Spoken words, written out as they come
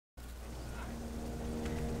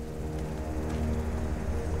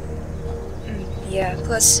Yeah,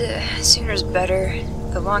 plus, sooner's better.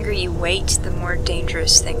 The longer you wait, the more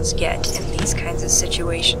dangerous things get in these kinds of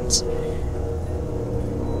situations.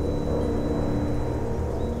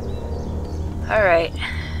 Alright.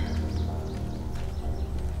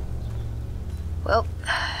 Well,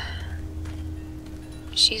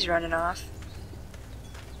 she's running off.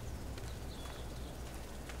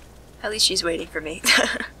 At least she's waiting for me.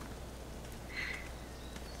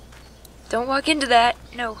 Don't walk into that.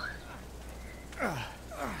 No.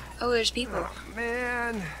 Oh, there's people. Oh,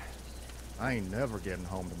 man. I ain't never getting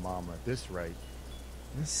home to Mama at this rate.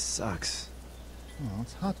 This sucks. Oh,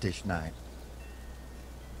 it's hot dish night.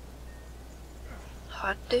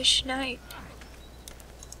 Hot dish night?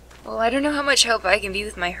 Well, I don't know how much help I can be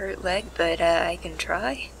with my hurt leg, but I can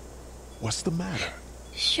try. What's the matter?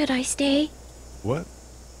 Should I stay? What?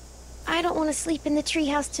 I don't want to sleep in the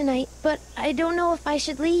treehouse tonight, but I don't know if I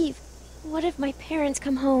should leave. What if my parents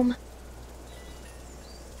come home?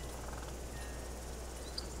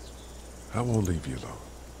 I won't leave you alone.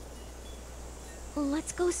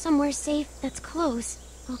 Let's go somewhere safe that's close,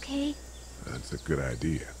 okay? That's a good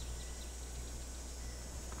idea.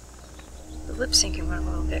 The lip syncing went a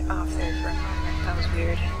little bit off there for a moment. That was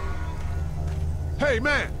weird. Hey,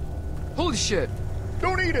 man! Holy shit!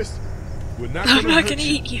 Don't eat us! We're not I'm gonna not hurt gonna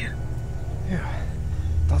you. eat you. Yeah.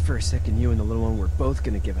 Thought for a second you and the little one were both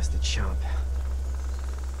gonna give us the chomp.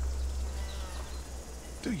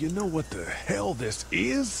 Do you know what the hell this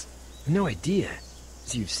is? No idea.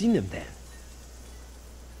 So you've seen them then?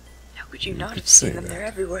 How could you You not could have seen say them? that. They're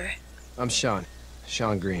everywhere. I'm Sean.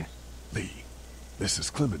 Sean Green. Lee, this is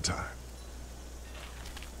Clementine.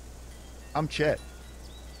 I'm Chet.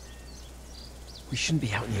 We shouldn't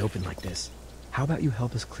be out in the open like this. How about you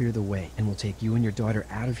help us clear the way, and we'll take you and your daughter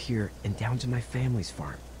out of here and down to my family's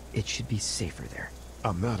farm. It should be safer there.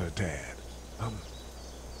 I'm not her dad.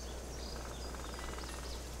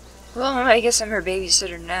 Well, I guess I'm her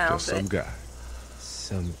babysitter now, Just some but... guy.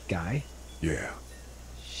 Some guy? Yeah.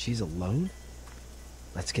 She's alone?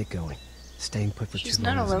 Let's get going. Staying put for She's too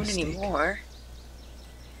not long is a alone mistake. anymore.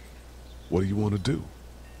 What do you want to do?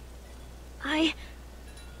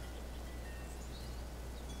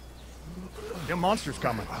 Them monsters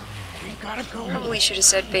coming. We gotta go. Probably should have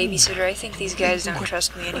said babysitter. I think these guys don't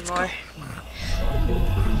trust me anymore.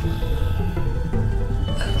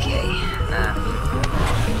 Okay,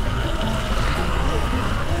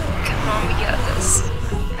 come on, we got this.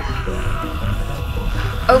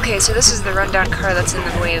 Okay, so this is the rundown car that's in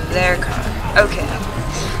the way of their car. Okay.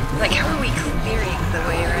 Like, how are we clearing the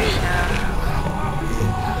way right now?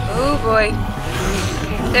 Oh boy.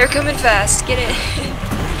 They're coming fast. Get it.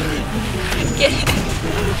 Get it.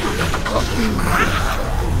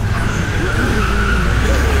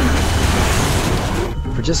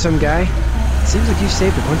 For just some guy, it seems like you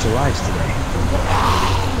saved a bunch of lives today.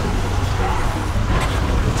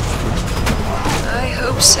 I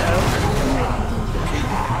hope so.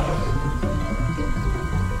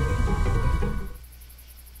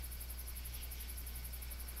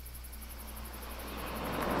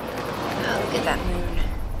 Oh, look at that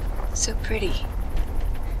moon. So pretty.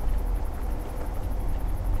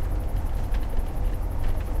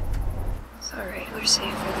 It's alright, we're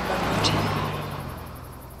safe for the moment.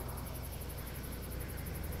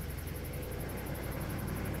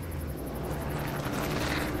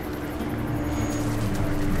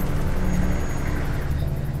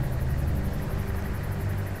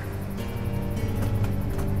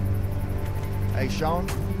 Hey, Sean,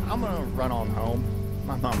 I'm gonna run on home.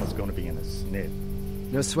 My mama's gonna be in a snit.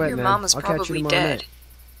 No sweat, Your man. mama's I'll catch you probably tomorrow dead. night.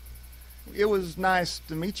 It was nice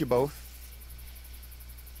to meet you both.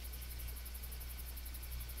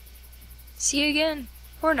 See you again.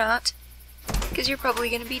 Or not. Because you're probably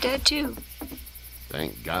gonna be dead too.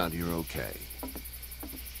 Thank God you're okay.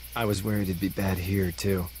 I was worried it'd be bad here,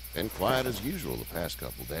 too. Been quiet as usual the past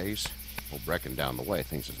couple days. Old Brecken down the way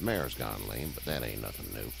thinks his mare's gone lame, but that ain't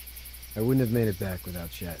nothing new. I wouldn't have made it back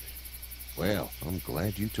without Chet. Well, I'm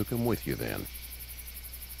glad you took him with you then.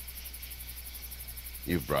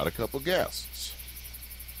 You've brought a couple guests.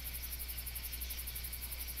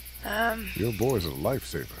 Your boy's a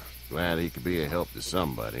lifesaver. Glad he could be a help to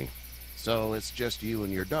somebody. So it's just you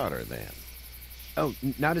and your daughter then? Oh,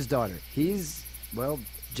 not his daughter. He's, well,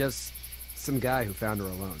 just some guy who found her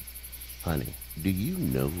alone. Honey, do you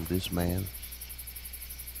know this man?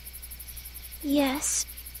 Yes.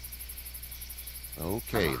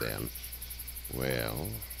 Okay then. Well,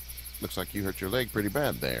 looks like you hurt your leg pretty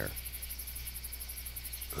bad there.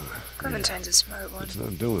 Clementine's a smart one. It's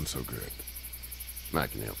not doing so good. I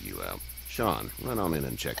can help you out. Sean, run on in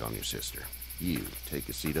and check on your sister. You, take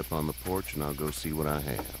a seat up on the porch and I'll go see what I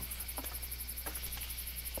have.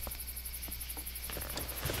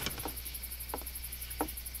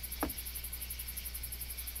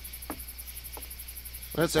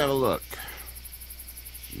 Let's have a look.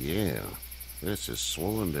 Yeah, this is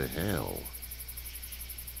swollen to hell.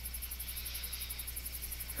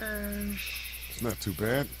 It's not too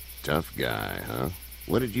bad. Tough guy, huh?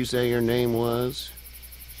 What did you say your name was?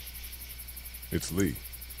 It's Lee.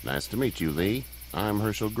 Nice to meet you, Lee. I'm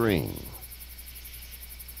Herschel Green.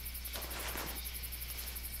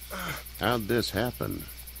 How'd this happen?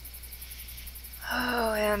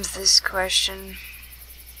 Oh, and this question.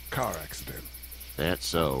 Car accident. That's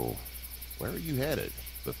so. Where are you headed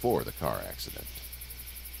before the car accident?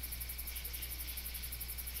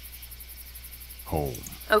 Home.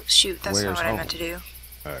 Oh, shoot, that's Where's not what I meant home? to do.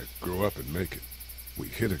 I grew up in Macon. We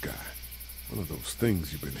hit a guy. One of those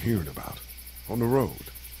things you've been hearing about. On the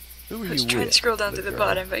road. Who are I was you trying to with, scroll down to the girl?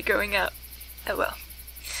 bottom by going up. Oh well.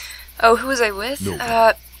 Oh, who was I with?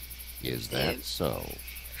 Nobody. Is that so?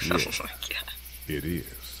 Oh Yeah, my god. it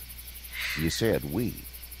is. You said we.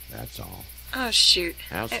 That's all. Oh shoot.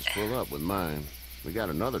 House is full up with mine. We got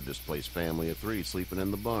another displaced family of 3 sleeping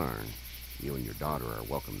in the barn. You and your daughter are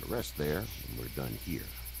welcome to rest there when we're done here.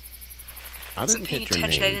 I Wasn't didn't paying hit your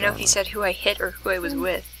attention. name, I didn't know if he darling. said who I hit or who I was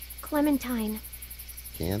with. Clementine.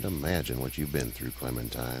 Can't imagine what you've been through,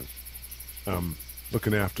 Clementine.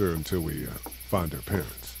 Looking after her until we find her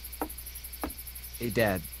parents. Hey,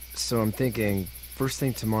 Dad. So I'm thinking, first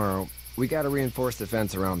thing tomorrow, we gotta reinforce the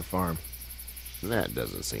fence around the farm. That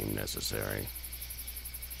doesn't seem necessary.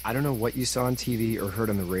 I don't know what you saw on TV or heard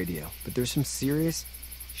on the radio, but there's some serious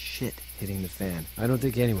shit hitting the fan. I don't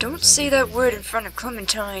think anyone Don't knows how say big it that is word yet. in front of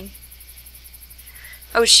Clementine.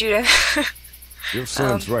 Oh shoot. Your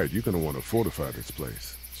son's right. You're gonna want to fortify this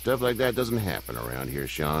place. Stuff like that doesn't happen around here,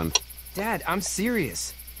 Sean. Dad, I'm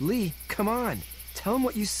serious. Lee, come on. Tell him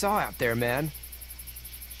what you saw out there, man.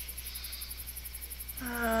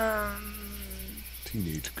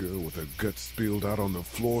 Teenage girl with her guts spilled out on the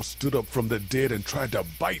floor stood up from the dead and tried to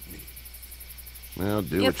bite me. Well,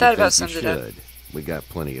 do Yeah, what that you about think you sums it up. should. We got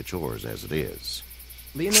plenty of chores as it is.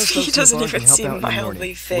 Lee and those He folks in the doesn't barn even can help seem out in the mildly morning.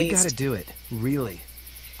 We fazed. gotta do it. Really.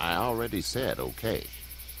 I already said okay.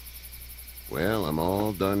 Well, I'm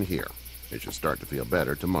all done here. It should start to feel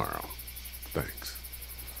better tomorrow. Thanks.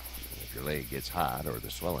 If your leg gets hot or the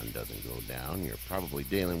swelling doesn't go down, you're probably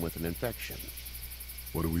dealing with an infection.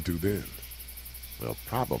 What do we do then? We'll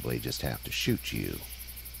probably just have to shoot you.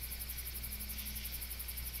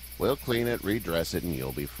 We'll clean it, redress it, and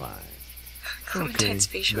you'll be fine. Clementine's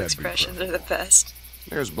facial that'd be expressions are the best.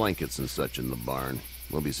 There's blankets and such in the barn.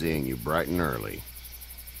 We'll be seeing you bright and early.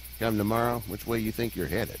 Come tomorrow, which way you think you're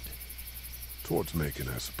headed? Towards Macon,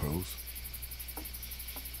 I suppose.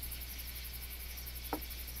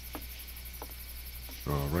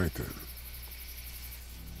 All right then.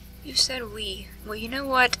 You said we. Well, you know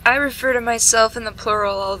what? I refer to myself in the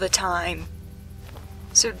plural all the time.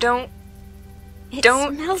 So don't It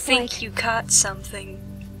think smells like you caught something.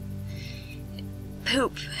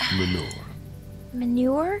 Poop. Manure.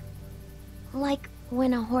 manure? Like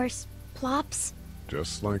when a horse plops?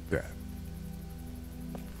 Just like that.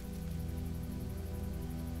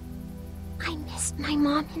 I missed my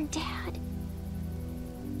mom and dad.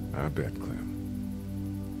 I bet,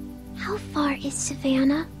 Clem. How far is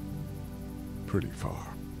Savannah? Pretty far.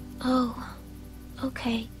 Oh,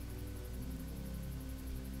 okay.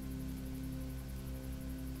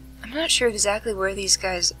 I'm not sure exactly where these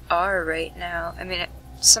guys are right now. I mean,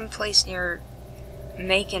 someplace near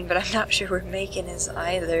Macon, but I'm not sure where Macon is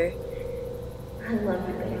either. I love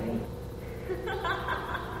you, baby.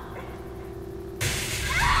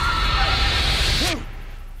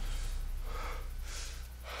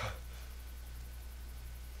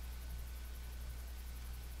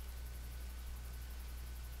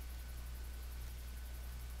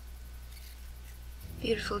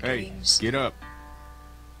 Beautiful Hey, dreams. get up.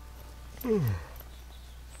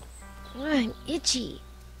 I'm itchy.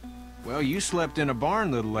 Well, you slept in a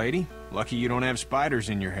barn, little lady. Lucky you don't have spiders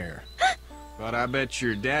in your hair. But I bet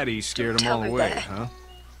your daddy scared them tell all her away, that. huh?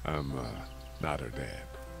 I'm, not her dad.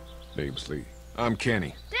 Name's Lee. I'm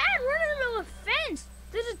Kenny. Dad, we're in the middle of a fence.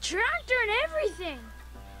 There's a tractor and everything.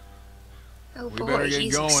 Oh We boy, better get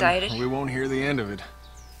he's going. excited. We won't hear the end of it.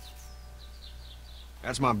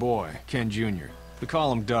 That's my boy, Ken Jr. We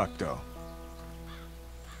call him Duck, though.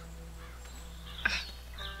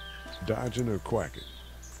 Dodging or quacking?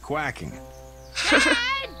 Quacking. Dad!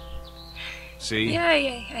 See? Yeah,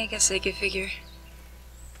 I guess I could figure.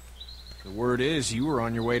 The word is you were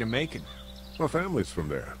on your way to Macon. My family's from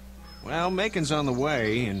there. Well, Macon's on the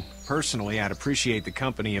way, and personally, I'd appreciate the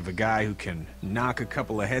company of a guy who can knock a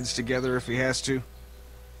couple of heads together if he has to.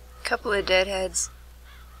 Couple of deadheads.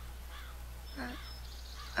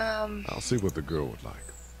 I'll see what the girl would like.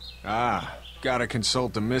 Ah, Gotta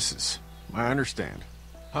consult the missus. I understand.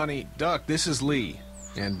 Honey, Duck, this is Lee.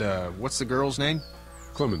 And, what's the girl's name?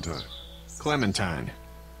 Clementine. Clementine.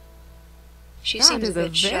 She That seems is a a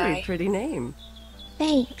bit very shy. pretty name.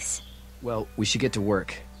 Thanks. Well, we should get to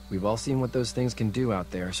work. We've all seen what those things can do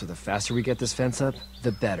out there, so the faster we get this fence up,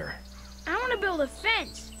 the better. I want to build a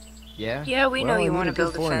fence. Yeah? Yeah, we know Well, you I'm want to a good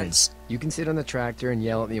build a foreman. fence. You can sit on the tractor and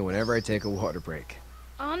yell at me whenever I take a water break.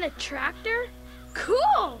 On a tractor?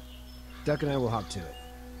 Cool! Duck and I will hop to it.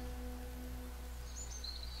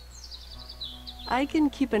 I can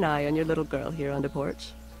keep an eye on your little girl here on the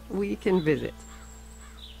porch. We can visit.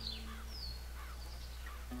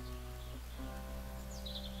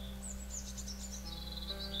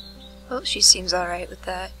 Well, she seems alright with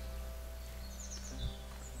that.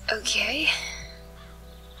 Okay.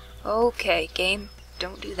 Okay, game.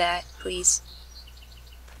 Don't do that, please.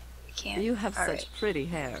 I can't. You have Alright. such pretty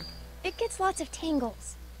hair. It gets lots of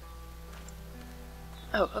tangles.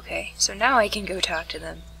 Oh, okay. So now I can go talk to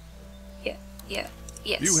them. Yeah,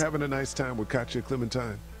 yes. You having a nice time with Katya,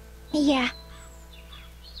 Clementine? Yeah.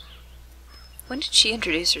 When did she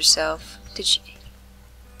introduce herself? Did she...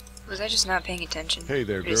 Was I just not paying attention? Hey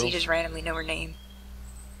there, Or does he girls. just randomly know her name?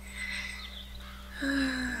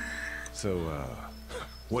 So,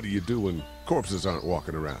 what do you do when corpses aren't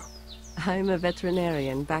walking around? I'm a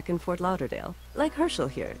veterinarian back in Fort Lauderdale. Like Herschel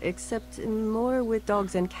here, except more with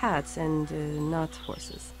dogs and cats and not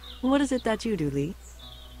horses. What is it that you do, Lee?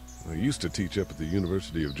 I used to teach up at the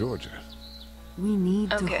University of Georgia. We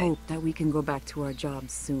need to Okay. hope that we can go back to our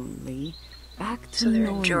jobs soon, Lee. Back to So they're in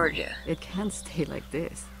normal. Georgia. It can't stay like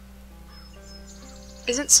this.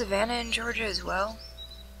 Isn't Savannah in Georgia as well?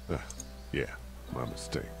 Yeah, my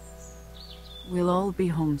mistake. We'll all be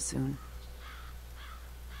home soon.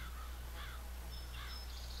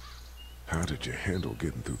 How did you handle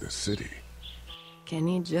getting through the city?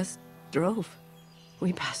 Kenny just drove.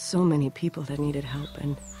 We passed so many people that needed help,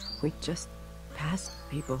 and we just passed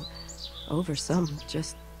people. Over some,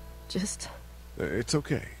 just... It's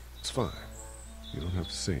okay. It's fine. You don't have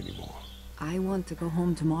to say anymore. I want to go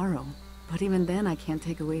home tomorrow. But even then, I can't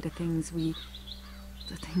take away the things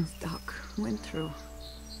Doc went through.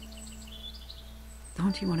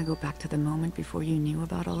 Don't you want to go back to the moment before you knew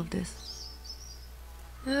about all of this?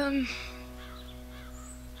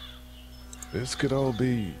 This could all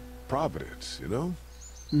be Providence, you know?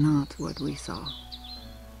 Not what we saw.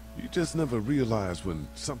 You just never realize when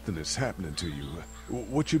something is happening to you,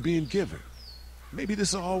 what you're being given. Maybe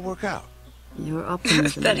this will all work out. Your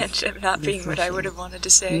optimism That is ended up not being what I would have refreshing. wanted to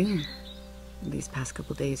say. New. These past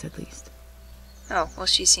couple days, at least. Oh, well,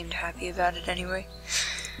 she seemed happy about it anyway.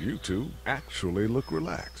 You two actually look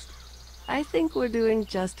relaxed. I think we're doing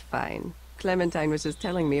just fine. Clementine was just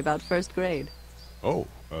telling me about first grade. Oh,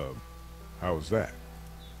 how's that?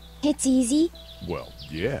 It's easy. Well,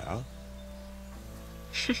 yeah.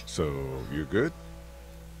 So, you're good?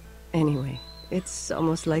 Anyway, it's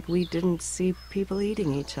almost like we didn't see people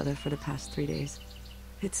eating each other for the past 3 days.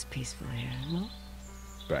 It's peaceful here, no?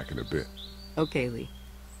 Back in a bit. Okay, Lee.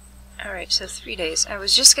 Alright, so 3 days. I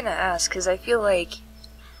was just gonna ask, because I feel like...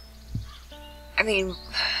 I mean...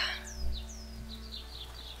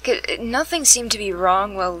 nothing seemed to be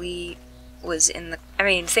wrong while Lee was in the... I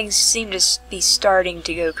mean, things seemed to be starting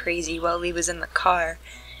to go crazy while Lee was in the car.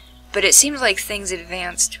 But it seems like things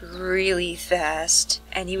advanced really fast,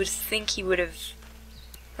 and you would think he would have,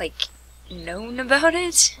 like, known about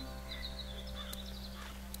it?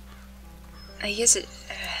 I guess it...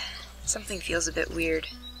 something feels a bit weird.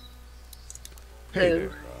 Hey Hello.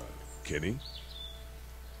 there, Kenny.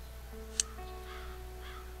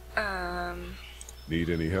 Need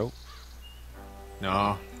any help?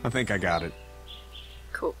 No, I think I got it.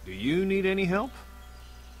 Cool. Do you need any help?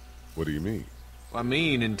 What do you mean? I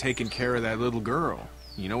mean, in taking care of that little girl.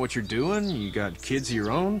 You know what you're doing? You got kids of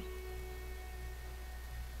your own?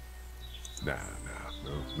 Nah,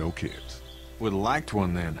 no kids. Would've liked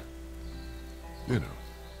one then. You know.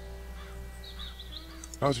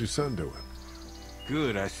 How's your son doing?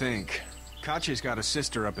 Good, I think. Katya's got a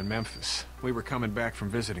sister up in Memphis. We were coming back from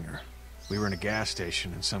visiting her. We were in a gas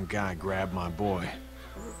station and some guy grabbed my boy.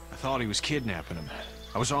 I thought he was kidnapping him.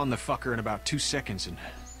 I was on the fucker in about 2 seconds and...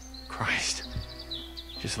 Christ.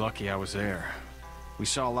 Just lucky I was there. We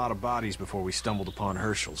saw a lot of bodies before we stumbled upon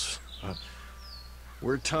Herschel's. But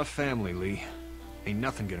we're a tough family, Lee. Ain't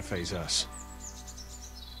nothing gonna faze us.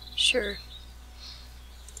 Sure.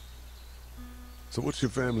 So what's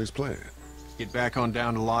your family's plan? Get back on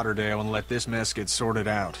down to Lauderdale and let this mess get sorted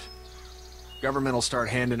out. Government will start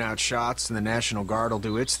handing out shots and the National Guard will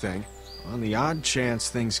do its thing. On the odd chance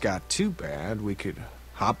things got too bad, we could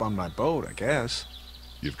hop on my boat, I guess.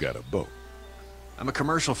 You've got a boat. I'm a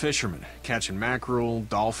commercial fisherman, catching mackerel,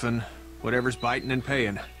 dolphin, whatever's biting and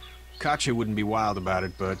paying. Katya wouldn't be wild about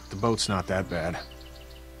it, but the boat's not that bad.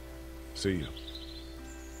 See you.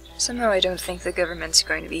 Somehow I don't think the government's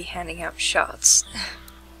going to be handing out shots.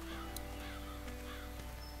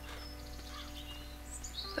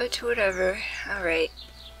 But whatever, alright.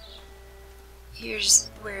 Here's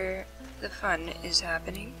where the fun is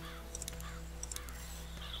happening.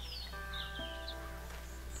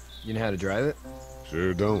 You know how to drive it?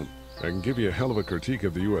 Sure don't. I can give you a hell of a critique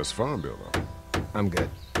of the U.S. Farm Bill, though. I'm good.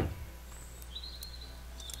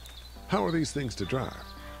 How are these things to drive?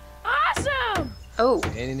 Awesome! Oh,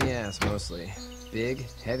 Pain in the ass, mostly. Big,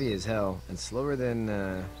 heavy as hell, and slower than,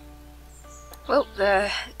 well,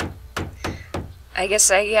 I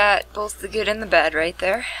guess I got both the good and the bad right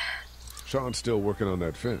there. Sean's still working on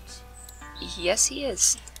that fence. Yes, he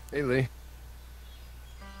is. Hey, Lee.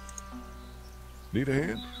 Need a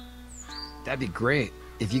hand? That'd be great.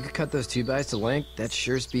 If you could cut those 2x to length, that'd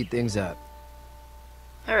sure speed things up.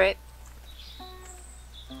 Alright.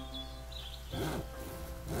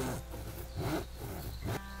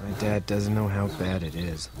 My dad doesn't know how bad it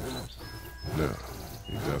is. No,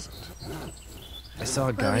 he doesn't. I saw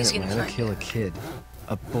a guy in he's gonna Atlanta find kill a out. kid.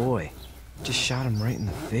 A boy. Just shot him right in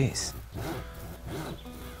the face.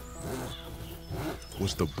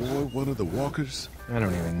 Was the boy one of the walkers? I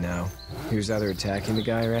don't even know. He was either attacking the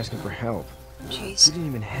guy or asking for help. He Jeez. didn't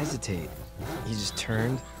even hesitate. He just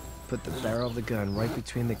turned, put the barrel of the gun right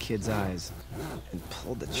between the kid's eyes, and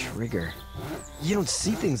pulled the trigger. You don't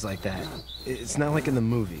see things like that. It's not like in the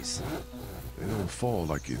movies. They don't fall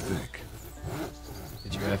like you think.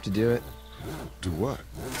 Did you have to do it? Do what?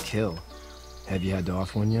 Kill. Have you had to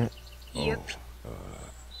off one yet? Yep.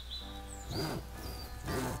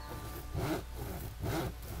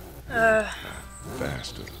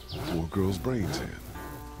 Bastard. Poor girl's brains in.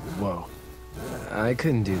 Whoa. I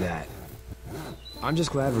couldn't do that. I'm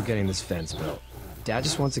just glad we're getting this fence built. Dad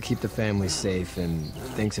just wants to keep the family safe and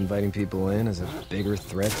thinks inviting people in is a bigger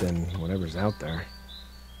threat than whatever's out there.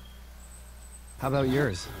 How about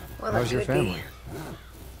yours? Well, How's it your could be. family?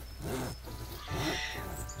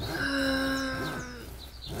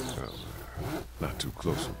 Well, not too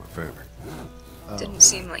close with my family. Didn't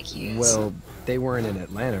seem like he is. Well, they weren't in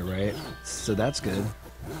Atlanta, right? So that's good.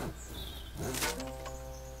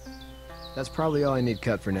 That's probably all I need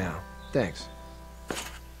cut for now. Thanks.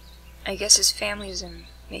 I guess his family's in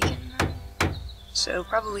Macon. So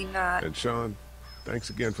probably not. And Sean, thanks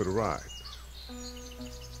again for the ride.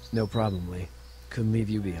 No problem, Lee. Couldn't leave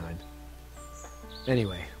you behind.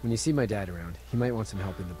 Anyway, when you see my dad around, he might want some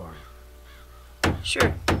help in the barn.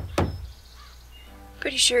 Sure.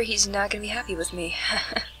 Pretty sure he's not gonna be happy with me.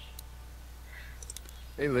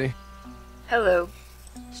 Hey, Lee. Hello.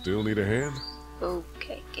 Still need a hand?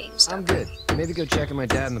 Okay, GameStop. I'm good. Maybe go check on my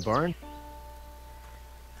dad in the barn?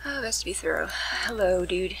 Oh, best to be thorough. Hello,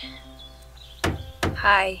 dude.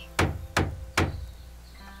 Hi.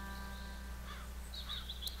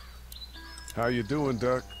 How you doing,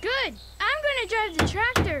 Duck? Good. I'm gonna drive the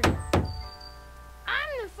tractor. I'm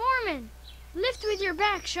the foreman. Lift with your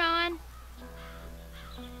back, Sean.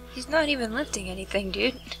 He's not even lifting anything,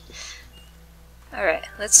 dude. Alright,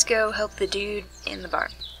 let's go help the dude in the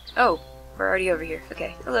barn. Oh, we're already over here.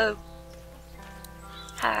 Okay, hello.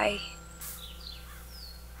 Hi.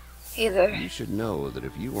 Hey there. You should know that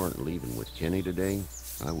if you weren't leaving with Kenny today,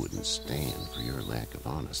 I wouldn't stand for your lack of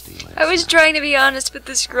honesty last I was night. trying to be honest, but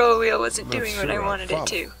the scroll wheel wasn't I'm not doing what I sure I wanted it follow.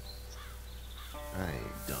 to. I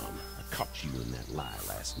ain't dumb. I caught you in that lie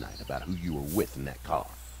last night about who you were with in that car.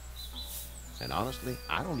 And honestly,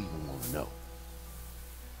 I don't even want to know.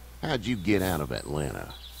 How'd you get out of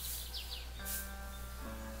Atlanta?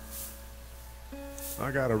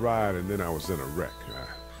 I got a ride and then I was in a wreck. I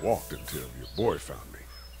walked until your boy found me.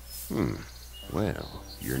 Well,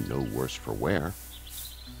 you're no worse for wear.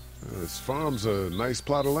 This farm's a nice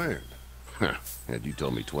plot of land. Had you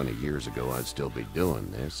told me 20 years ago I'd still be doing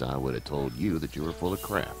this, I would have told you that you were full of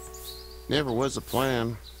crap. Never was a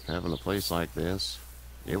plan, having a place like this.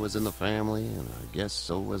 It was in the family, and I guess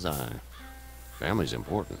so was I. Family's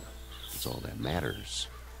important. It's all that matters.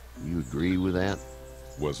 You agree with that?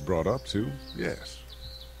 Was brought up to, yes.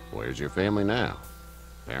 Where's your family now?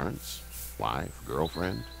 Parents? Wife?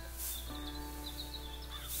 Girlfriend?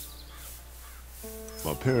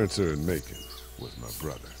 My parents are in Macon with my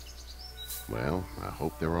brother. Well, I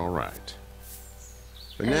hope they're all right.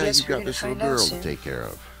 But I now guess you've we're got gonna this little find out girl soon. to take care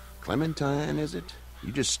of. Clementine, is it?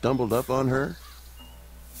 You just stumbled up on her?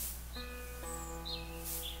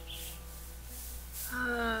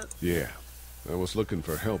 Yeah, I was looking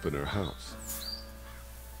for help in her house.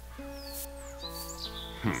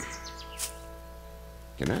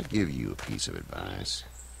 Can I give you a piece of advice?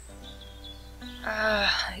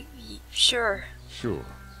 Sure. Sure.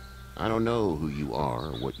 I don't know who you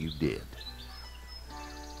are or what you did.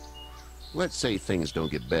 Let's say things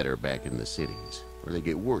don't get better back in the cities, or they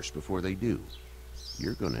get worse before they do.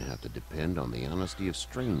 You're gonna have to depend on the honesty of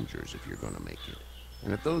strangers if you're gonna make it.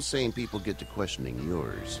 And if those same people get to questioning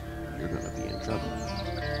yours, you're gonna be in trouble.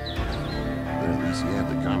 But at least you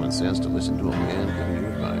have the common sense to listen to a man giving you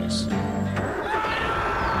advice.